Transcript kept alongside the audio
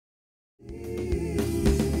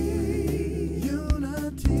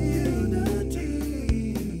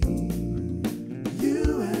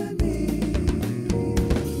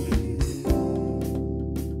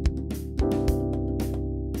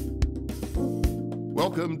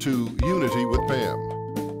Welcome to Unity with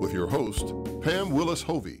Pam, with your host, Pam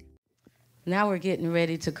Willis-Hovey. Now we're getting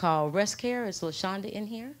ready to call Rest Care. Is LaShonda in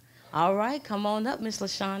here? All right, come on up, Miss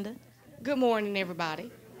LaShonda. Good morning, everybody.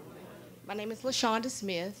 My name is LaShonda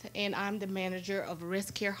Smith, and I'm the manager of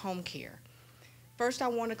Rest Care Home Care. First, I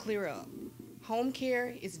want to clear up. Home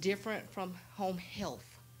care is different from home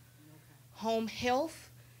health. Home health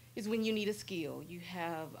is when you need a skill. You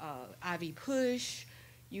have IV push,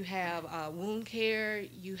 you have wound care,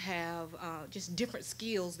 you have just different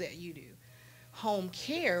skills that you do. Home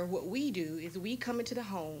care, what we do is we come into the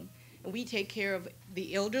home and we take care of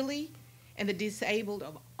the elderly and the disabled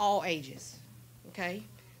of all ages, okay?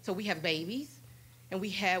 So we have babies, and we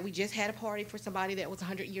just had a party for somebody that was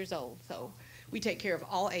 100 years old. So we take care of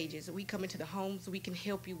all ages. We come into the homes, we can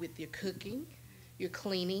help you with your cooking, your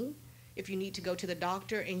cleaning. If you need to go to the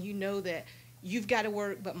doctor and you know that you've got to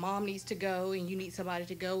work, but mom needs to go and you need somebody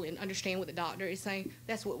to go and understand what the doctor is saying,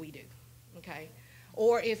 that's what we do, okay?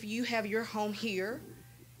 Or if you have your home here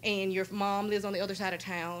and your mom lives on the other side of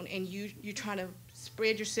town and you're trying to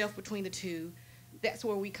spread yourself between the two, that's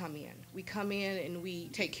where we come in. We come in and we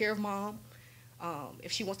take care of mom.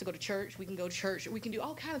 If she wants to go to church, we can go to church. We can do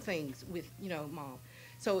all kinds of things with, mom.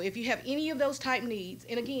 So if you have any of those type needs,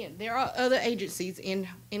 and again, there are other agencies in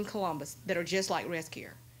Columbus that are just like Rest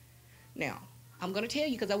Care. Now, I'm going to tell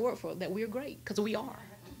you, because I work for it, that we're great, because we are.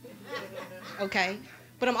 Okay?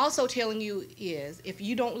 But I'm also telling you is, if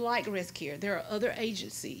you don't like Rest Care, there are other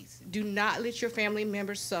agencies. Do not let your family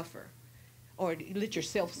members suffer or let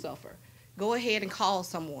yourself suffer. Go ahead and call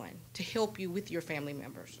someone to help you with your family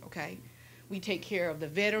members, okay? We take care of the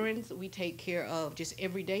veterans. We take care of just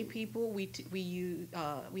everyday people. We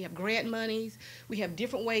have grant monies. We have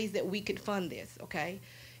different ways that we could fund this, okay?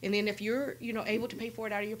 And then if you're, able to pay for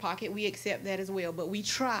it out of your pocket, we accept that as well. But we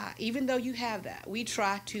try, even though you have that, we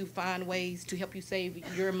try to find ways to help you save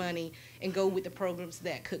your money and go with the programs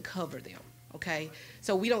that could cover them, okay?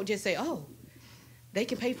 So we don't just say, oh, they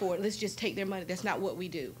can pay for it, let's just take their money. That's not what we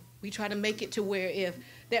do. We try to make it to where if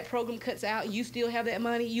that program cuts out, you still have that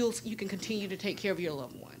money, you can continue to take care of your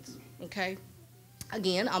loved ones, okay?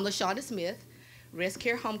 Again, I'm LaShonda Smith, Rest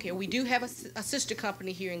Care Home Care. We do have a sister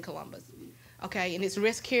company here in Columbus, okay? And it's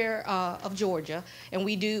Rest Care of Georgia, and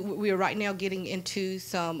we are right now getting into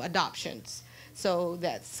some adoptions. So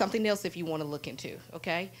that's something else if you want to look into,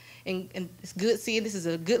 okay? And it's good seeing this is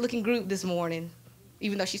a good-looking group this morning,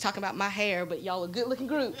 even though she's talking about my hair, but y'all a good-looking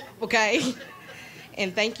group, okay?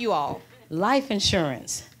 And thank you all. Life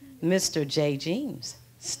insurance, Mr. J. James,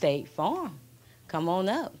 State Farm. Come on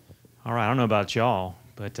up. All right, I don't know about y'all,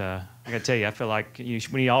 but I got to tell you, I feel like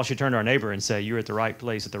we all should turn to our neighbor and say, you're at the right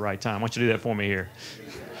place at the right time. I want you to do that for me here.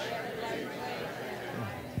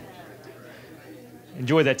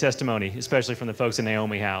 Enjoy that testimony, especially from the folks in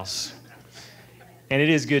Naomi House. And it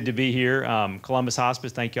is good to be here. Columbus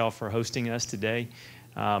Hospice, thank y'all for hosting us today.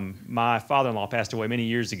 My father-in-law passed away many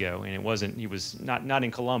years ago, and he was not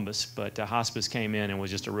in Columbus, but hospice came in and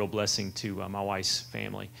was just a real blessing to my wife's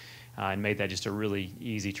family, and made that just a really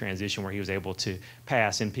easy transition where he was able to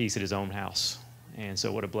pass in peace at his own house. And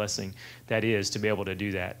so what a blessing that is to be able to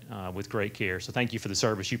do that with great care. So thank you for the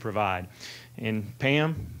service you provide. And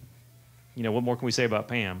Pam, what more can we say about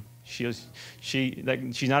Pam? She's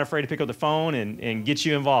not afraid to pick up the phone and get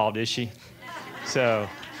you involved, is she? So,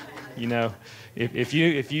 If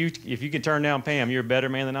you can turn down Pam, you're a better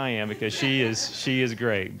man than I am, because she is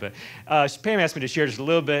great. But Pam asked me to share just a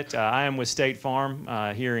little bit. I am with State Farm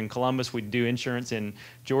here in Columbus. We do insurance in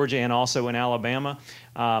Georgia and also in Alabama.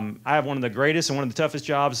 I have one of the greatest and one of the toughest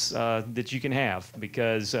jobs that you can have,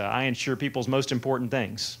 because I insure people's most important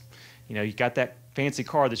things. You got that fancy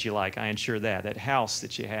car that you like, I insure that house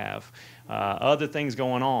that you have, other things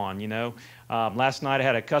going on, Last night I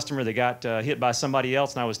had a customer that got hit by somebody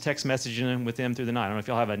else, and I was text messaging with them through the night. I don't know if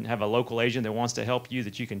y'all have a local agent that wants to help you,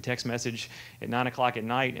 that you can text message at 9 o'clock at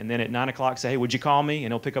night, and then at 9 o'clock say, hey, would you call me?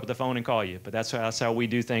 And he'll pick up the phone and call you. But that's how we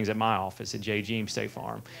do things at my office at J. James State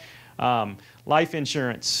Farm. Life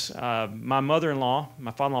insurance. My mother-in-law,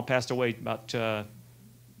 my father-in-law passed away about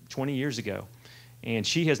 20 years ago, and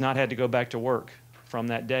she has not had to go back to work from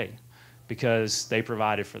that day because they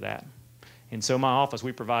provided for that. And so my office,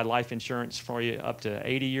 we provide life insurance for you up to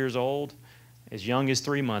 80 years old, as young as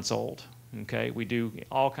 3 months old. Okay, we do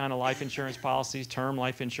all kind of life insurance policies, term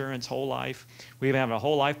life insurance, whole life. We even have a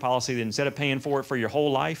whole life policy that instead of paying for it for your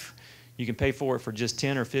whole life, you can pay for it for just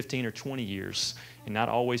 10 or 15 or 20 years and not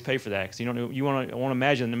always pay for that. Because you want to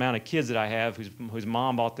imagine the amount of kids that I have whose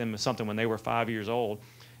mom bought them something when they were 5 years old,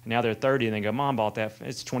 and now they're 30 and they go, Mom bought that,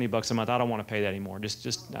 it's $20 a month, I don't want to pay that anymore.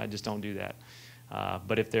 I just don't do that.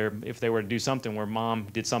 But if they were to do something where mom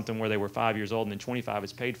did something where they were 5 years old and then 25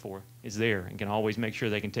 is paid for, is there and can always make sure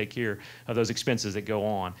they can take care of those expenses that go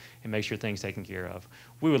on and make sure things taken care of.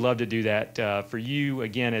 We would love to do that for you.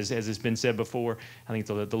 Again, as has been said before, I think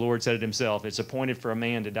the Lord said it himself. It's appointed for a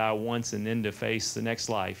man to die once and then to face the next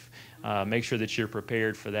life. Make sure that you're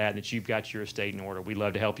prepared for that and that you've got your estate in order. We'd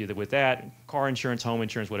love to help you with that, car insurance, home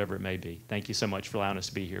insurance, whatever it may be. Thank you so much for allowing us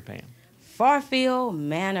to be here, Pam. Farfield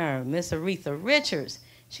Manor, Miss Aretha Richards.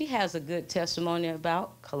 She has a good testimony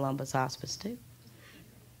about Columbus Hospice, too.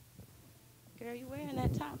 Girl, you wearing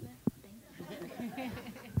that top now?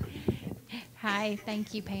 Hi,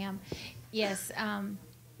 thank you, Pam. Yes,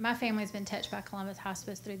 my family's been touched by Columbus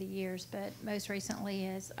Hospice through the years, but most recently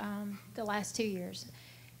is the last 2 years.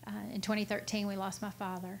 In 2013, we lost my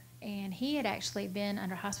father, and he had actually been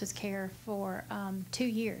under hospice care for 2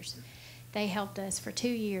 years. They helped us for 2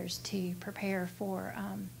 years to prepare for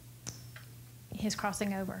his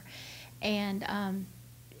crossing over, and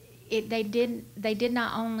they did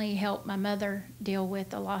not only help my mother deal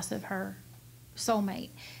with the loss of her soulmate,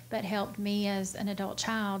 but helped me as an adult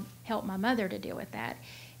child help my mother to deal with that,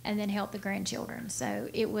 and then help the grandchildren. So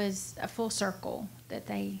it was a full circle that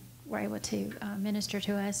they were able to minister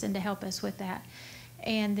to us and to help us with that.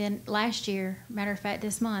 And then last year, matter of fact,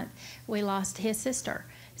 this month, we lost his sister.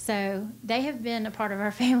 So they have been a part of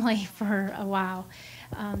our family for a while.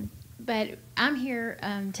 But I'm here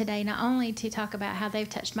today not only to talk about how they've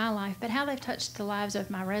touched my life, but how they've touched the lives of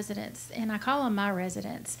my residents. And I call them my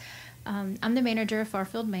residents. I'm the manager of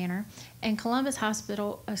Farfield Manor, and Columbus Hospice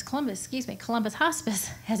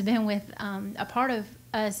has been with a part of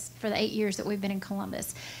us for the 8 years that we've been in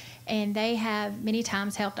Columbus. And they have many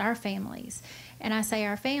times helped our families. And I say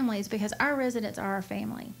our families because our residents are our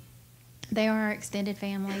family. They are our extended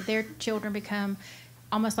family. Their children become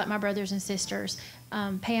almost like my brothers and sisters.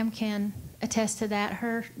 Pam can attest to that.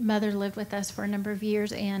 Her mother lived with us for a number of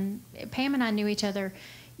years, and Pam and I knew each other,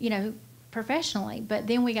 professionally, but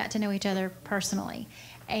then we got to know each other personally.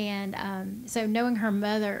 And so knowing her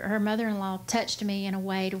mother-in-law touched me in a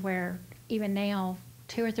way to where even now,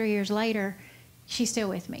 2 or 3 years later, she's still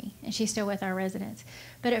with me, and she's still with our residents.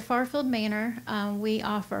 But at Farfield Manor, we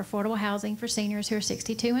offer affordable housing for seniors who are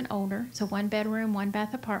 62 and older. It's a 1-bedroom,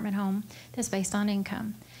 1-bath apartment home that's based on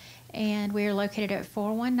income. And we are located at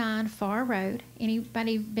 419 Far Road.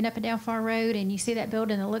 Anybody been up and down Far Road and you see that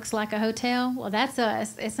building that looks like a hotel? Well, that's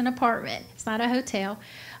us. It's an apartment. It's not a hotel.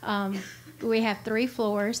 We have 3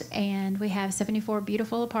 floors, and we have 74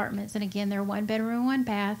 beautiful apartments. And again, they're 1-bedroom,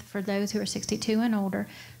 1-bath for those who are 62 and older.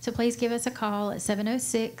 So please give us a call at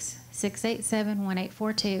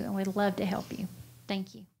 706-687-1842, and we'd love to help you.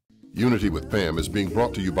 Thank you. Unity with Pam is being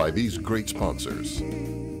brought to you by these great sponsors.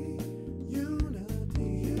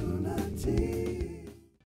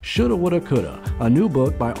 Shoulda, Woulda, Coulda, a new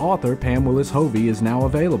book by author Pam Willis-Hovey is now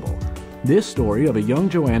available. This story of a young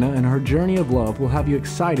Joanna and her journey of love will have you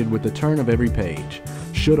excited with the turn of every page.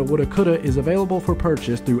 Shoulda, Woulda, Coulda is available for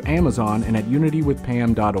purchase through Amazon and at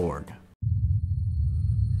unitywithpam.org.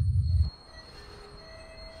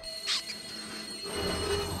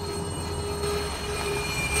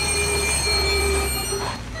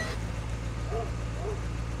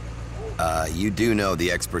 You do know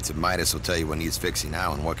the experts at Midas will tell you what needs fixing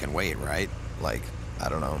now and what can wait, right? Like, I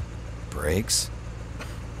don't know, brakes?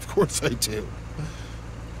 Of course I do.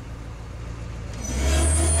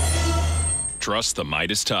 Trust the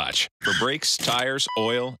Midas Touch for brakes, tires,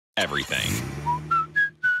 oil, everything.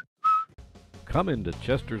 Come into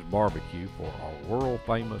Chester's Barbecue for our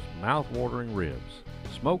world-famous mouth-watering ribs,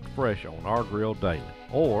 smoked fresh on our grill daily.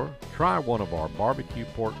 Or try one of our barbecue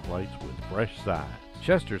pork plates with fresh sides.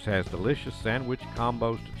 Chester's has delicious sandwich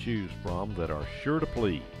combos to choose from that are sure to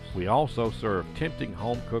please. We also serve tempting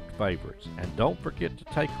home-cooked favorites. And don't forget to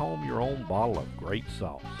take home your own bottle of great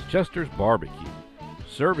sauce. Chester's Barbecue,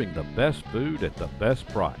 serving the best food at the best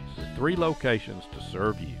price, with 3 locations to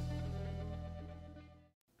serve you.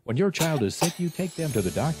 When your child is sick, you take them to the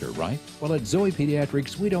doctor, right? Well, at Zoe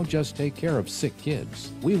Pediatrics, we don't just take care of sick kids.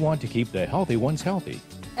 We want to keep the healthy ones healthy.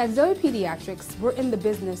 At Zoe Pediatrics, we're in the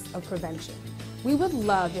business of prevention. We would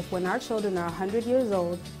love if when our children are 100 years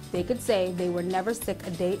old, they could say they were never sick a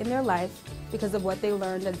day in their life because of what they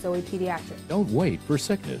learned at Zoe Pediatrics. Don't wait for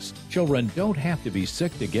sickness. Children don't have to be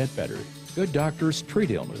sick to get better. Good doctors treat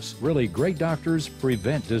illness. Really great doctors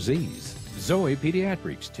prevent disease. Zoe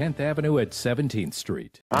Pediatrics, 10th Avenue at 17th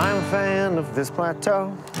Street. I'm a fan of this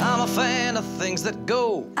plateau. I'm a fan of things that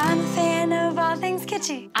go. I'm a fan of all things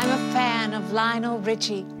kitschy. I'm a fan of Lionel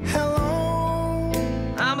Richie. Hello.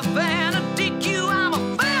 I'm a fan of DQ. I'm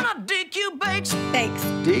a fan of DQ Bakes. Bakes.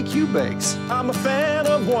 DQ Bakes. I'm a fan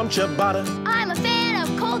of warm ciabatta. I'm a fan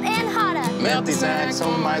cold and hotter. Melty snacks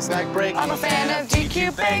on my snack break. I'm a fan of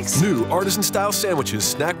DQ Bakes. New artisan-style sandwiches,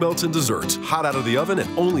 snack melts, and desserts. Hot out of the oven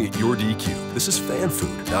and only at your DQ. This is fan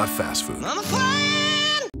food, not fast food. I'm a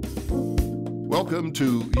fan! Welcome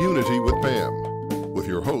to Unity with Pam, with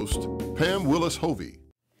your host, Pam Willis-Hovey.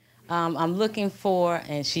 I'm looking for,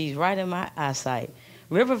 and she's right in my eyesight,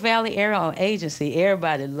 River Valley Area Agency.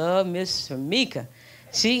 Everybody love Miss Shamika.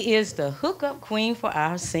 She is the hookup queen for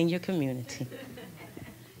our senior community.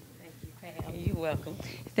 Thank you, Pam. You're welcome.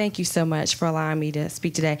 Thank you so much for allowing me to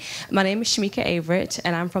speak today. My name is Shamika Averett,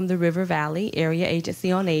 and I'm from the River Valley Area Agency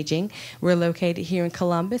on Aging. We're located here in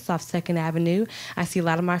Columbus off 2nd Avenue. I see a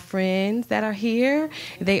lot of my friends that are here.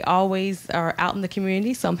 They always are out in the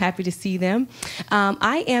community, so I'm happy to see them.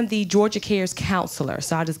 I am the Georgia Cares counselor,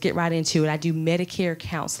 so I'll just get right into it. I do Medicare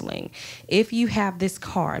counseling. If you have this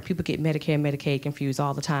card, people get Medicare and Medicaid confused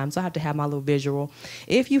all the time, so I have to have my little visual.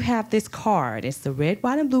 If you have this card, it's the red,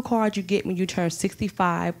 white, and blue card you get when you turn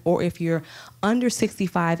 65, or if you're under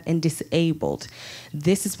 65 and disabled.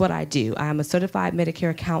 This is what I do. I'm a certified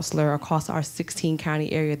Medicare counselor across our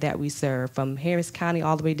 16-county area that we serve, from Harris County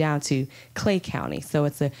all the way down to Clay County. So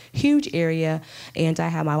it's a huge area, and I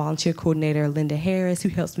have my volunteer coordinator, Linda Harris, who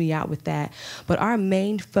helps me out with that. But our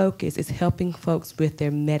main focus is helping folks with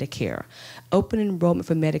their Medicare. Open enrollment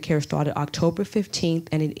for Medicare started October 15th,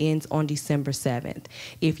 and it ends on December 7th.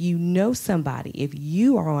 If you know somebody, if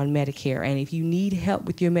you are on Medicare, and if you need help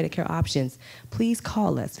with your Medicare options, please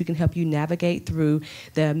call us. We can help you navigate through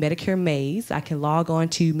the Medicare maze. I can log on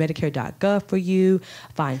to Medicare.gov for you,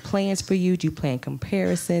 find plans for you, do plan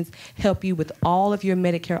comparisons, help you with all of your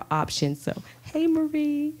Medicare options. So, hey,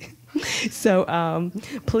 Marie. So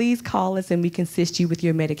please call us and we can assist you with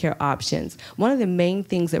your Medicare options. One of the main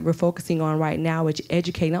things that we're focusing on right now is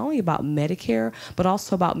educating not only about Medicare, but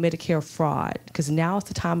also about Medicare fraud, because now it's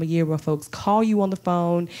the time of year where folks call you on the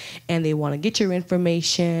phone and they want to get your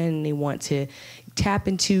information, and they want to tap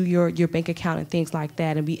into your bank account and things like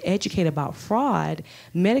that, and be educated about fraud,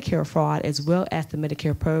 Medicare fraud, as well as the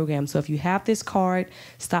Medicare program. So if you have this card,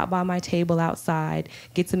 stop by my table outside,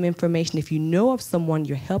 get some information. If you know of someone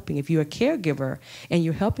you're helping, if you're a caregiver and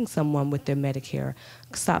you're helping someone with their Medicare,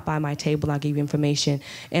 stop by my table, I'll give you information.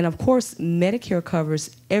 And of course, Medicare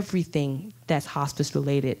covers everything that's hospice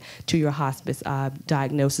related to your hospice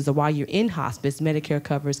diagnosis, or while you're in hospice, Medicare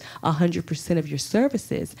covers 100% of your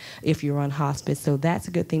services if you're on hospice. So that's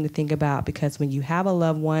a good thing to think about, because when you have a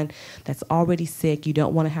loved one that's already sick, you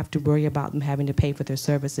don't want to have to worry about them having to pay for their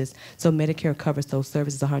services. So Medicare covers those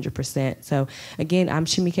services 100%. So again, I'm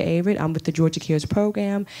Shamika Averett. I'm with the Georgia Cares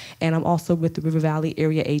program, and I'm also with the River Valley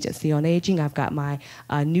Area Agency on Aging. I've got my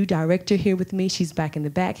new director here with me. She's back in the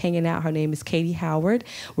back hanging out. Her name is Katie Howard.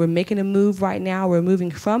 We're making a move right now. We're moving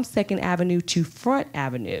from 2nd Avenue to Front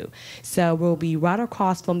Avenue. So we'll be right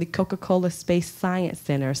across from the Coca-Cola Space Science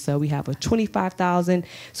Center. So we have a 25,000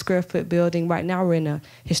 square foot building. Right now we're in a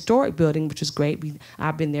historic building, which is great.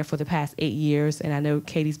 I've been there for the past 8 years, and I know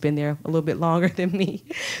Katie's been there a little bit longer than me.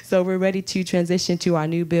 So we're ready to transition to our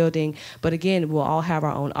new building. But again, we'll all have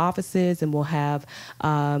our own offices, and we'll have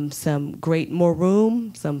some more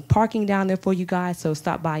room, some parking down there for you guys. So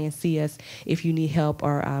stop by and see us if you need help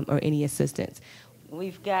or any assistance.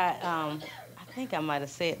 We've got, I think I might have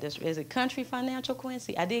said this, is it Country Financial,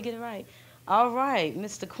 Quincy? I did get it right. All right,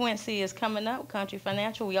 Mr. Quincy is coming up, Country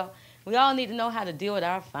Financial. We all need to know how to deal with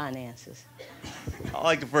our finances. I'd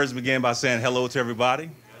like to first begin by saying hello to everybody.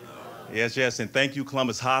 Hello. Yes, and thank you,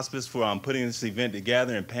 Columbus Hospice, for putting this event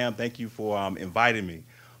together, and Pam, thank you for inviting me.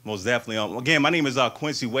 Most definitely. Again, my name is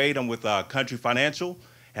Quincy Wade. I'm with Country Financial.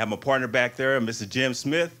 I have my partner back there, Mr. Jim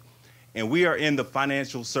Smith, and we are in the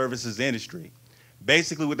financial services industry.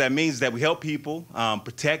 Basically, what that means is that we help people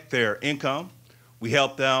protect their income. We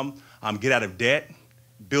help them get out of debt,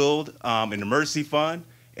 build an emergency fund,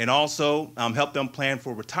 and also help them plan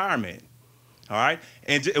for retirement. All right?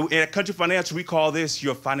 And at Country Financial, we call this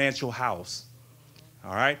your financial house.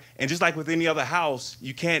 All right? And just like with any other house,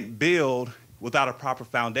 you can't build without a proper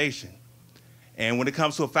foundation. And when it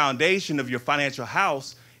comes to a foundation of your financial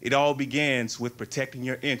house, it all begins with protecting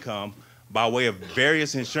your income by way of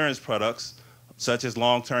various insurance products, such as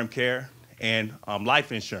long-term care and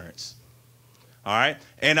life insurance. All right?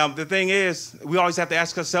 And the thing is, we always have to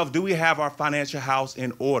ask ourselves, do we have our financial house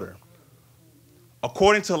in order?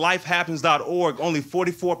 According to lifehappens.org, only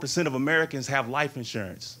 44% of Americans have life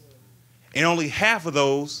insurance. And only half of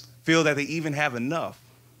those feel that they even have enough.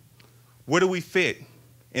 Where do we fit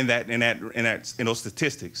in those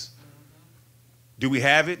statistics? Do we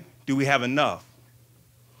have it? Do we have enough?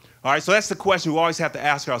 All right, so that's the question we always have to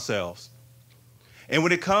ask ourselves. And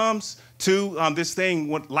when it comes to this thing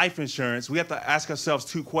with life insurance, we have to ask ourselves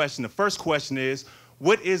two questions. The first question is,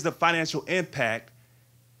 what is the financial impact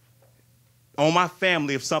on my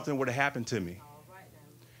family if something were to happen to me?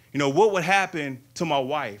 You know, what would happen to my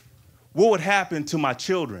wife? What would happen to my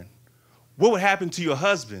children? What would happen to your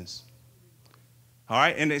husbands? All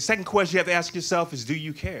right, and the second question you have to ask yourself is, do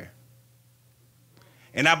you care?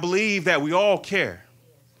 And I believe that we all care.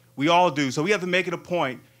 We all do. So we have to make it a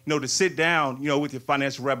point, to sit down, with your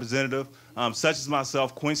financial representative, such as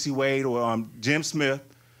myself, Quincy Wade, or Jim Smith,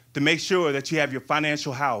 to make sure that you have your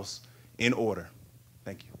financial house in order.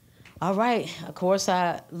 Thank you. All right. Of course,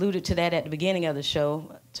 I alluded to that at the beginning of the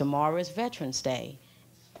show. Tomorrow is Veterans Day,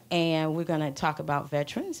 and we're going to talk about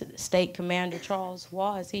veterans. State Commander Charles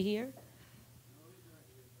Waugh, is he here?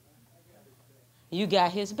 You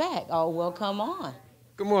got his back. Oh, well, come on.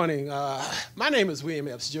 Good morning. My name is William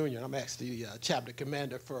Epps Jr. I'm actually chapter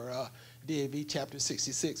commander for DAV Chapter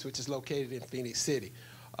 66, which is located in Phoenix City.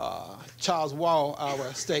 Charles Waugh,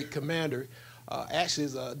 our state commander, actually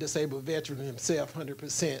is a disabled veteran himself,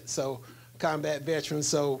 100%. So combat veteran.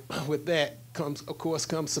 So with that comes, of course,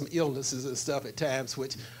 some illnesses and stuff at times,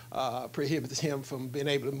 which prohibits him from being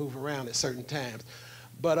able to move around at certain times.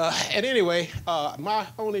 But and anyway, my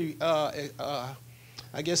only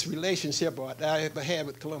I guess relationship I ever had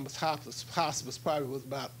with Columbus Hospice probably was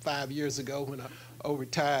about 5 years ago when a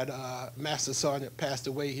retired Master Sergeant passed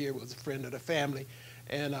away here. Was a friend of the family,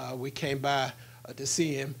 and we came by to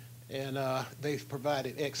see him, and they've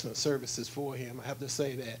provided excellent services for him. I have to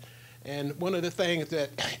say that. And one of the things that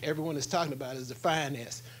everyone is talking about is the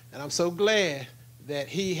finance, and I'm so glad that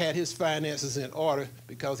he had his finances in order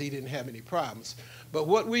because he didn't have any problems. But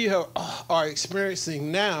what we are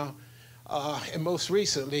experiencing now, and most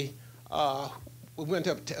recently, we went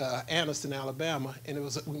up to Anniston, Alabama, and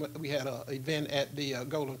we had an event at the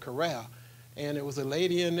Golden Corral, and there was a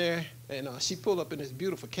lady in there, and she pulled up in this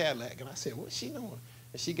beautiful Cadillac, and I said, "What's she doing?"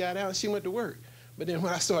 And she got out and she went to work. But then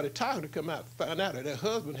when I started talking to come out, found out that her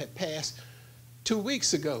husband had passed 2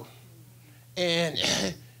 weeks ago, and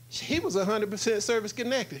he was 100% service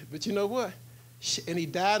connected. But you know what? And he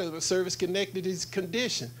died of a service connected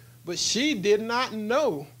condition. But she did not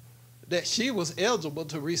know that she was eligible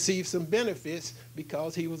to receive some benefits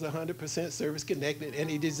because he was 100% service connected, and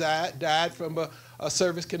he died from a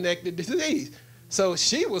service connected disease. So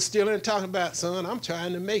she was still in talking about, son, I'm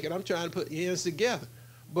trying to make it. I'm trying to put ends together.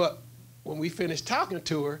 But when we finished talking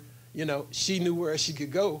to her, she knew where she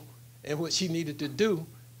could go and what she needed to do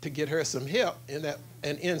to get her some help and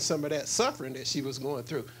end some of that suffering that she was going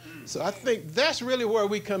through. So I think that's really where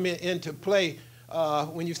we come into play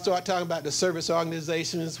when you start talking about the service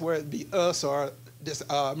organizations, whether it be us or this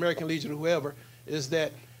American Legion or whoever, is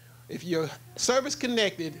that if you're service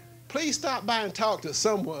connected, please stop by and talk to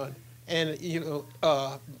someone and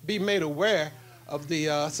be made aware of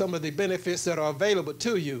some of the benefits that are available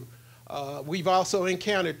to you. We've also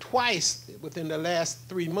encountered twice within the last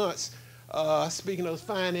 3 months, speaking of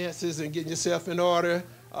finances and getting yourself in order,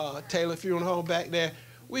 Taylor Funeral Home back there,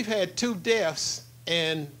 we've had 2 deaths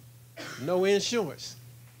and no insurance.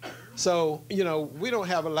 So, we don't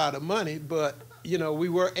have a lot of money, but, we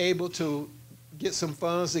were able to get some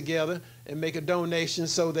funds together and make a donation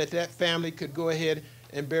so that family could go ahead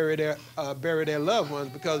and bury their loved ones.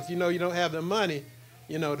 Because if you don't have the money,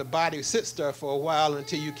 the body sits there for a while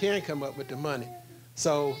until you can come up with the money.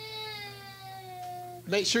 So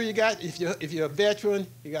make sure if you're a veteran,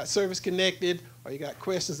 you got service connected, or you got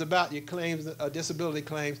questions about your claims, disability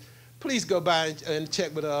claims, please go by and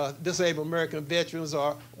check with Disabled American Veterans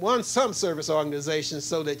or some service organizations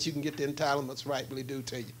so that you can get the entitlements rightfully due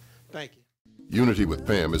to you. Thank you. Unity with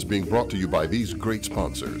Pam is being brought to you by these great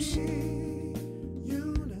sponsors.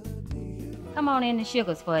 Come on in to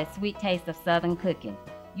Sugar's for a sweet taste of Southern cooking.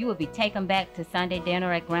 You will be taken back to Sunday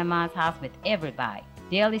dinner at Grandma's house with every bite.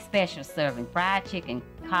 Daily specials serving fried chicken,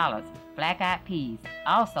 collards, black-eyed peas,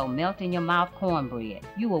 also melt-in-your-mouth cornbread.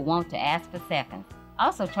 You will want to ask for seconds.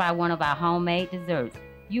 Also try one of our homemade desserts.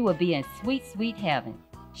 You will be in sweet, sweet heaven.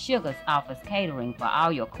 Sugar's offers catering for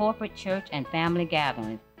all your corporate, church, and family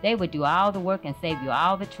gatherings. They will do all the work and save you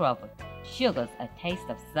all the trouble. Sugar's, a taste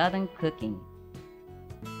of Southern cooking.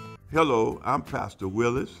 Hello, I'm Pastor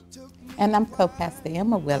Willis. And I'm co-pastor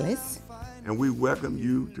Emma Willis. And we welcome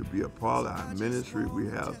you to be a part of our ministry. We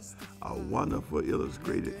have a wonderful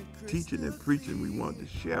illustrated teaching and preaching we want to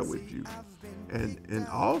share with you. And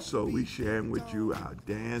also we sharing with you our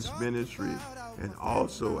dance ministry and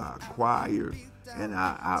also our choir and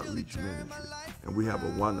our outreach ministry. And we have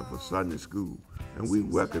a wonderful Sunday school. And we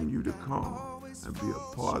welcome you to come and be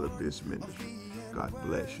a part of this ministry. God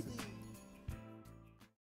bless you.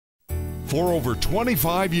 For over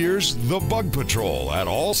 25 years, the Bug Patrol at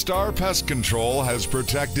All Star Pest Control has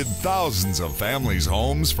protected thousands of families'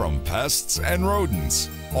 homes from pests and rodents.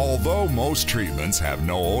 Although most treatments have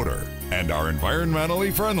no odor and are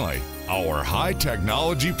environmentally friendly, our high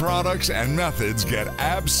technology products and methods get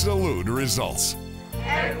absolute results.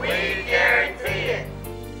 And we guarantee it.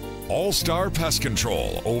 All Star Pest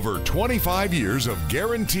Control, over 25 years of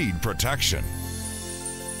guaranteed protection.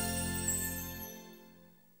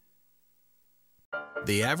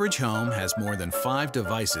 The average home has more than 5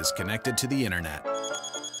 devices connected to the internet.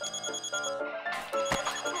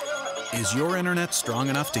 Is your internet strong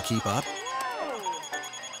enough to keep up?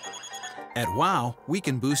 At WOW, we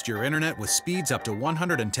can boost your internet with speeds up to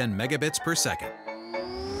 110 megabits per second.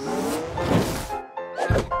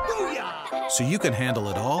 So you can handle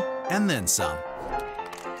it all and then some.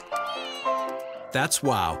 That's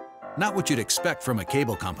WOW, not what you'd expect from a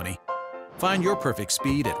cable company. Find your perfect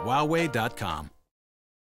speed at wowway.com.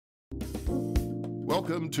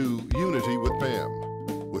 Welcome to Unity with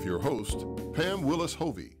Pam, with your host, Pam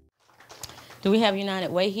Willis-Hovey. Do we have United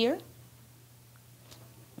Way here?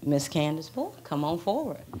 Miss Candace Bull, come on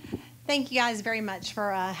forward. Thank you guys very much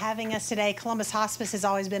for having us today. Columbus Hospice has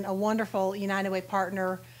always been a wonderful United Way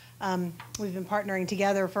partner. We've been partnering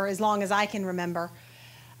together for as long as I can remember.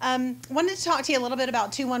 Wanted to talk to you a little bit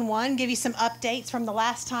about 211, give you some updates from the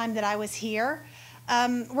last time that I was here.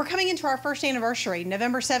 We're coming into our first anniversary.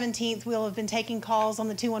 November 17th, we'll have been taking calls on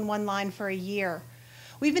the 211 line for a year.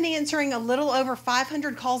 We've been answering a little over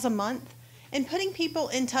 500 calls a month and putting people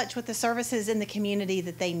in touch with the services in the community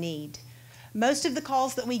that they need. Most of the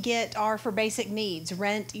calls that we get are for basic needs: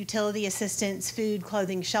 rent, utility assistance, food,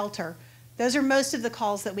 clothing, shelter. Those are most of the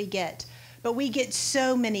calls that we get. But we get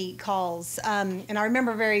so many calls. And I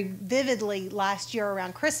remember very vividly last year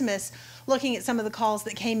around Christmas looking at some of the calls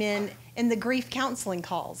that came in the grief counseling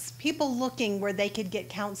calls. People looking where they could get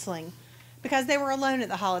counseling because they were alone at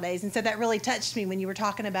the holidays. And so that really touched me when you were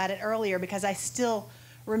talking about it earlier, because I still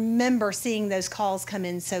remember seeing those calls come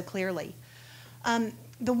in so clearly. The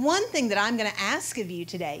one thing that I'm going to ask of you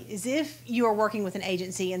today is, if you are working with an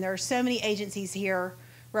agency, and there are so many agencies here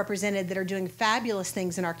represented that are doing fabulous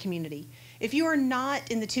things in our community. If you are not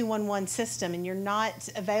in the 211 system and you're not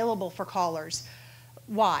available for callers,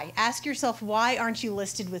 why? Ask yourself, why aren't you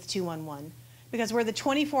listed with 211? Because we're the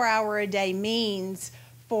 24-hour-a-day means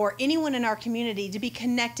for anyone in our community to be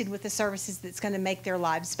connected with the services that's going to make their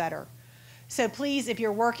lives better. So please, if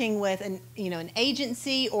you're working with an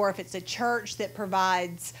agency, or if it's a church that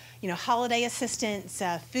provides holiday assistance,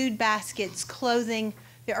 food baskets, clothing,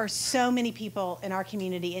 there are so many people in our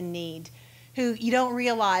community in need who you don't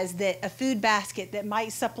realize that a food basket that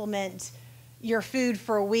might supplement your food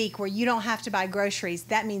for a week where you don't have to buy groceries,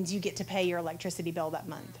 that means you get to pay your electricity bill that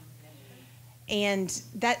month. And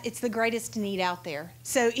that it's the greatest need out there.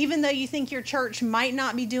 So even though you think your church might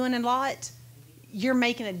not be doing a lot, you're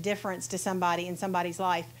making a difference to somebody in somebody's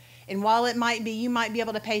life. And while it might be, you might be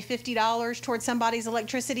able to pay $50 towards somebody's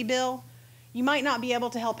electricity bill, you might not be able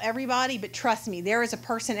to help everybody, but trust me, there is a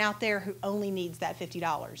person out there who only needs that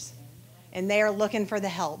 $50, and they are looking for the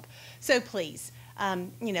help. So please,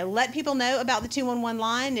 let people know about the 211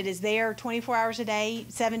 line. It is there 24 hours a day,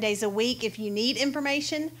 7 days a week if you need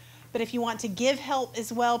information. But if you want to give help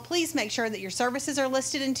as well, please make sure that your services are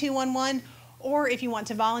listed in 211. Or if you want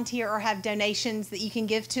to volunteer or have donations that you can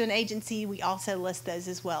give to an agency, we also list those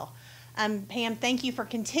as well. Pam, thank you for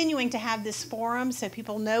continuing to have this forum so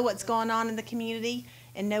people know what's going on in the community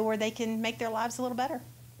and know where they can make their lives a little better.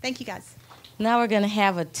 Thank you, guys. Now we're going to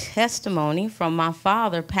have a testimony from my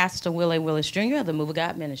father, Pastor Willie Willis Jr. of the Move of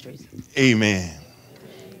God Ministries. Amen.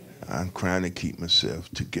 I'm trying to keep myself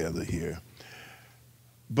together here.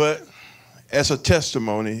 But as a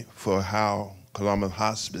testimony for how Columbus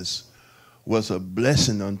Hospice was a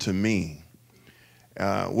blessing unto me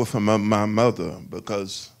with my mother,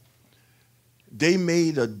 because they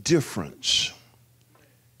made a difference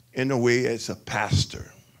in a way as a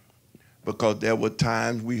pastor, because there were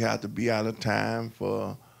times we had to be out of time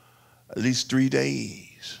for at least 3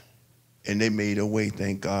 days, and they made a way.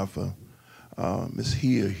 Thank God for Miss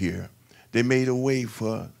here. They made a way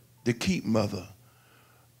to keep mother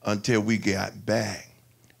until we got back.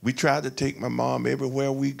 We tried to take my mom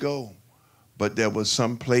everywhere we go, but there were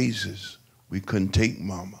some places we couldn't take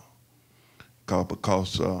mama.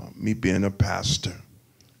 Because me being a pastor,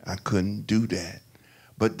 I couldn't do that.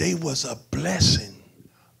 But they was a blessing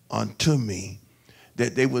unto me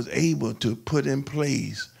that they was able to put in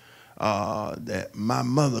place that my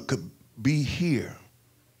mother could be here,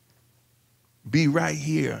 be right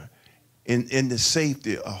here in the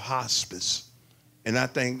safety of hospice. And I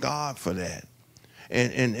thank God for that.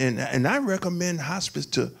 And I recommend hospice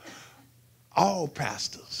to all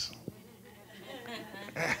pastors.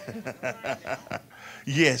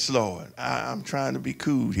 Yes, Lord. I'm trying to be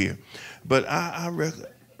cool here. But I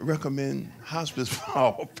recommend hospice for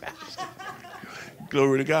all pastors.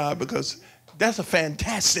 Glory to God, because that's a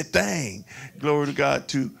fantastic thing. Glory to God,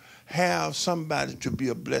 to have somebody to be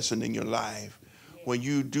a blessing in your life when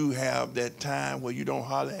you do have that time where you don't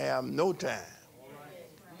hardly have no time.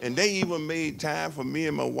 And they even made time for me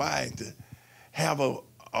and my wife to have a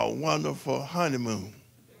wonderful honeymoon.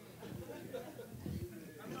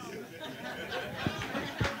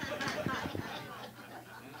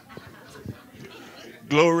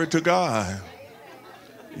 Glory to God.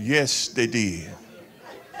 Yes, they did.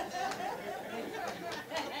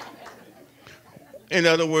 In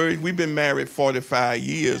other words, we've been married 45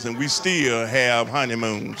 years and we still have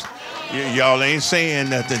honeymoons. Y'all ain't saying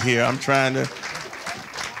nothing here. I'm trying to.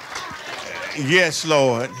 Yes,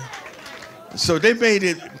 Lord. So they made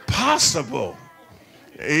it possible,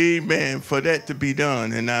 amen, for that to be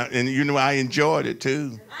done. And you know, I enjoyed it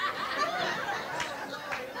too.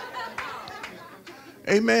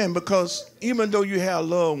 Amen, because even though you have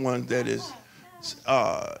loved ones that is,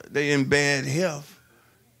 they in bad health,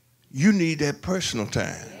 you need that personal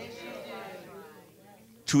time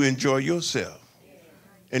to enjoy yourself.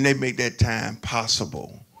 And they make that time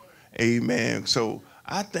possible. Amen. So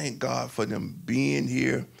I thank God for them being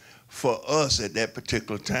here for us at that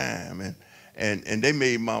particular time. And they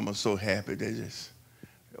made Mama so happy. They just,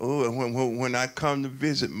 when I come to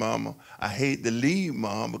visit Mama, I hate to leave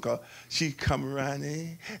Mom because she come around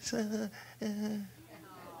there.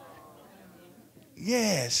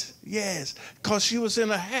 Yes, because she was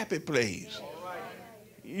in a happy place.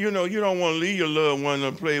 You know, you don't want to leave your loved one in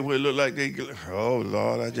a place where it look like they, oh,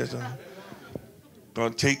 Lord, I just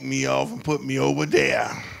gonna take me off and put me over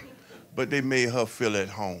there. But they made her feel at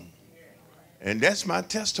home. And that's my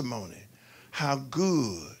testimony, how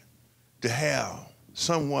good to have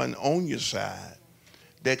someone on your side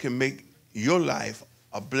that can make your life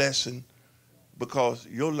a blessing, because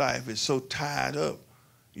your life is so tied up.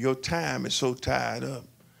 Your time is so tied up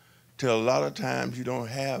till a lot of times you don't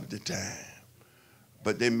have the time.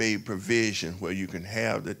 But they made provision where you can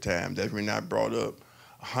have the time. That's when I brought up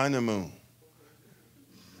a honeymoon.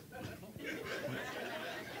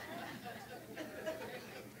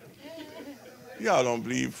 Y'all don't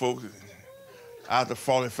believe folks after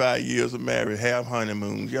 45 years of marriage have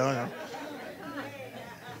honeymoons. Y'all know?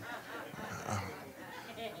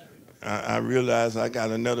 I realize I got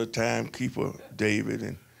another timekeeper, David,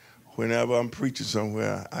 and whenever I'm preaching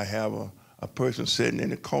somewhere, I have a person sitting in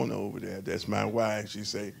the corner over there. That's my wife. She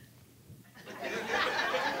say,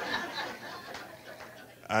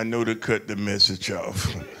 I know to cut the message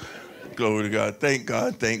off. Glory to God. Thank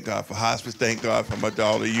God for hospice. Thank God for my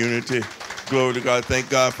daughter, Unity. Glory to God. Thank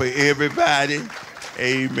God for everybody.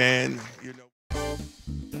 Amen. You know.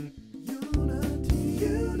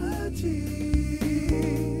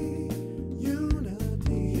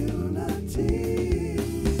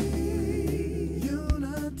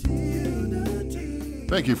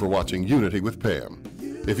 Thank you for watching Unity with Pam.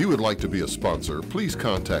 If you would like to be a sponsor, please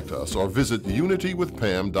contact us or visit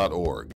unitywithpam.org.